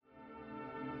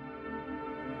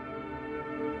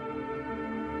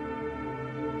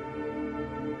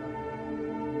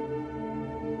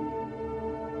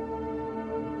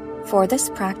For this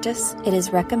practice, it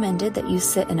is recommended that you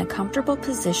sit in a comfortable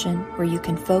position where you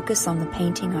can focus on the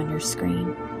painting on your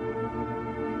screen.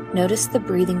 Notice the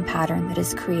breathing pattern that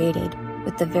is created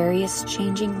with the various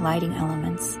changing lighting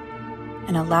elements,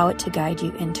 and allow it to guide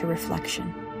you into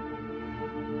reflection.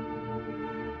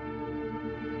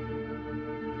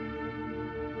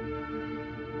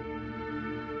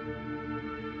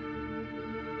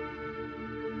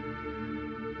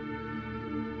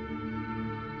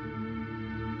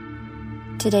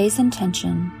 Today's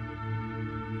intention: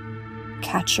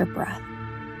 catch your breath.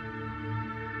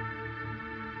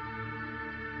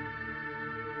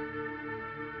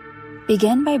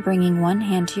 Begin by bringing one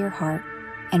hand to your heart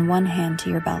and one hand to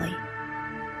your belly.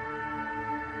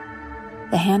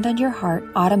 The hand on your heart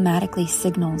automatically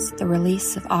signals the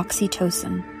release of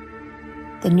oxytocin,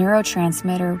 the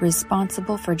neurotransmitter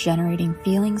responsible for generating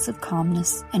feelings of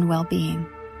calmness and well-being.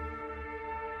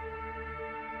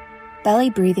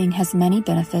 Belly breathing has many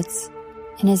benefits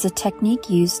and is a technique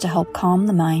used to help calm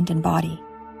the mind and body.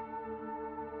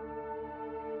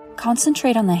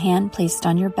 Concentrate on the hand placed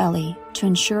on your belly to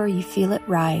ensure you feel it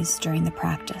rise during the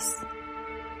practice.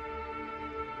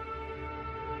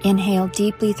 Inhale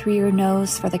deeply through your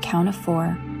nose for the count of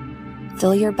 4.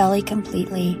 Fill your belly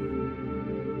completely,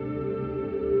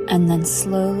 and then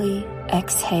slowly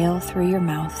exhale through your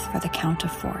mouth for the count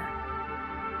of 4.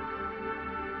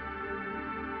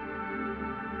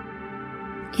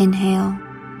 Inhale,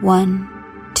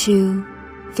 1, 2,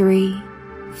 3,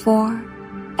 4.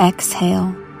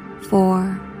 Exhale,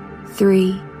 4,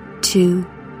 3, 2,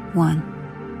 1.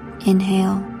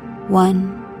 Inhale,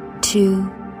 1,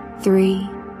 2, 3,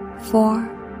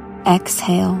 4.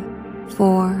 Exhale,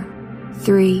 4,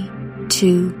 3,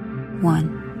 2,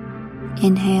 1.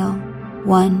 Inhale,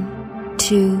 1,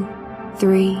 2,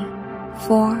 3,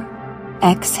 4.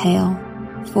 Exhale,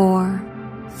 4,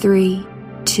 3,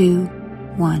 2,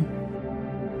 1.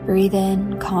 Breathe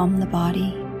in, calm the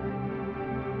body.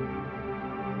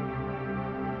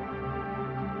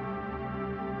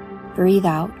 Breathe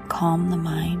out, calm the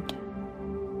mind.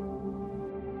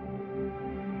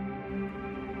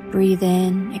 Breathe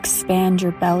in, expand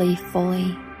your belly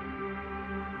fully.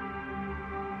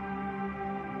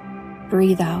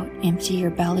 Breathe out, empty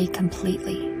your belly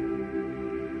completely.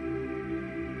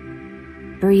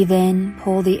 Breathe in,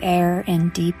 pull the air in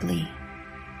deeply.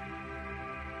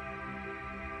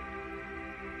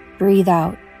 Breathe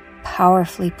out,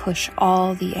 powerfully push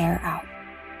all the air out.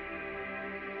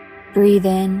 Breathe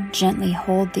in, gently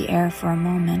hold the air for a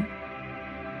moment.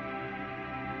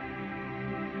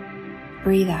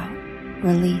 Breathe out,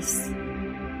 release.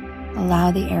 Allow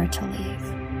the air to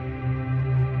leave.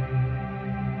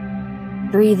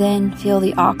 Breathe in, feel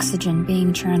the oxygen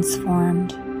being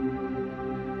transformed.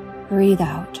 Breathe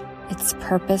out, its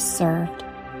purpose served.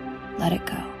 Let it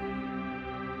go.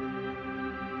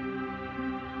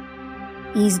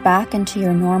 Ease back into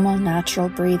your normal, natural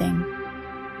breathing.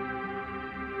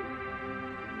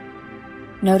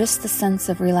 Notice the sense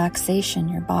of relaxation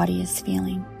your body is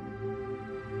feeling.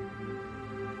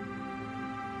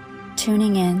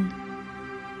 Tuning in,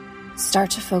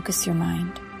 start to focus your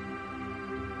mind.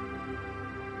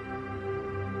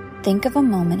 Think of a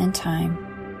moment in time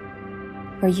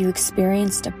where you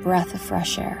experienced a breath of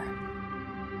fresh air.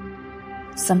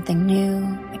 Something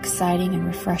new, exciting, and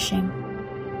refreshing.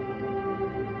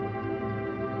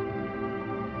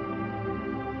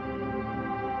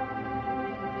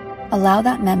 Allow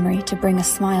that memory to bring a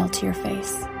smile to your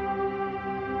face.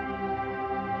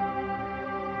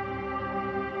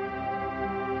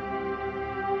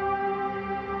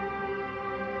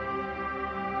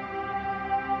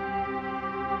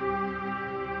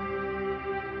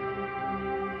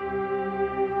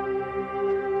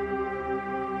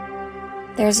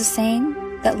 There's a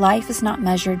saying that life is not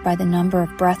measured by the number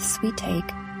of breaths we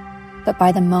take, but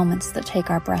by the moments that take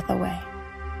our breath away.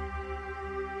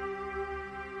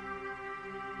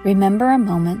 Remember a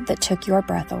moment that took your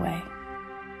breath away,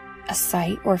 a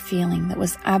sight or feeling that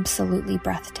was absolutely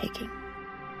breathtaking.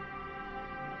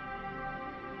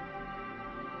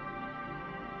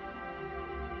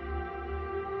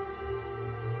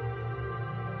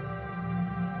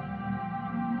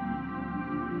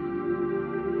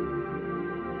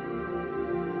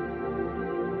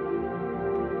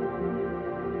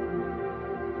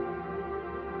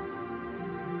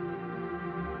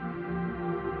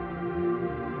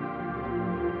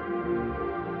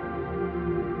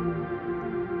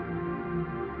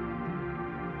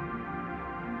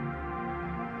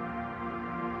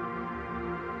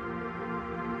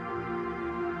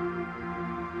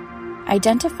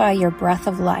 Identify your breath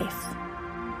of life.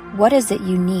 What is it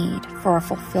you need for a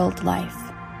fulfilled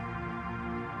life?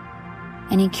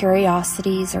 Any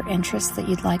curiosities or interests that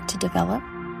you'd like to develop?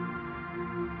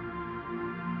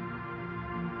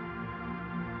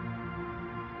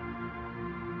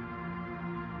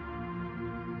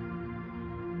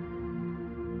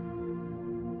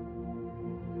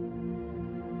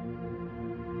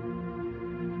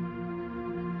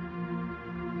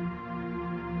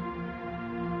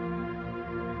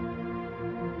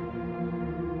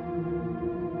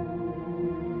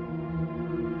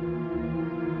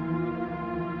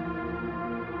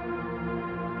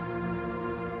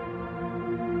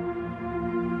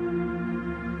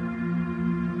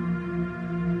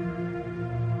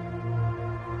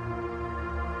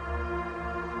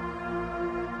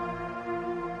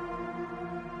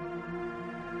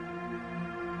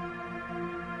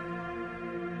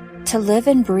 To live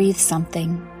and breathe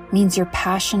something means your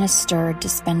passion is stirred to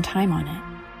spend time on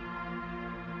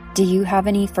it. Do you have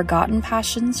any forgotten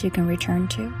passions you can return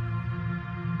to?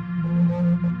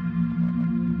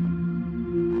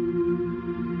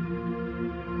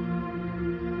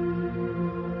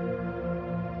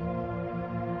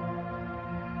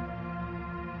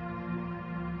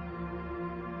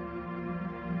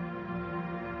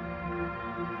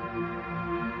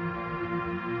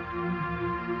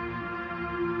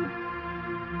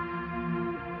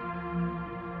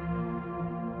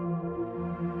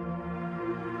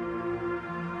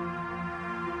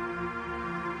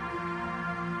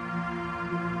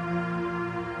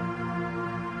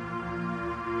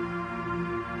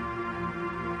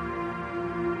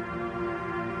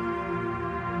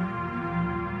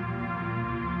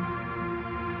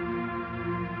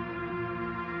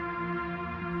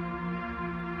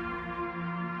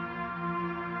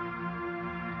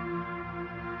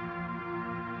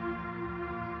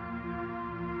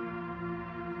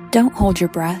 Don't hold your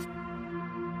breath.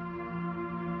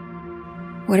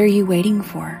 What are you waiting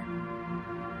for?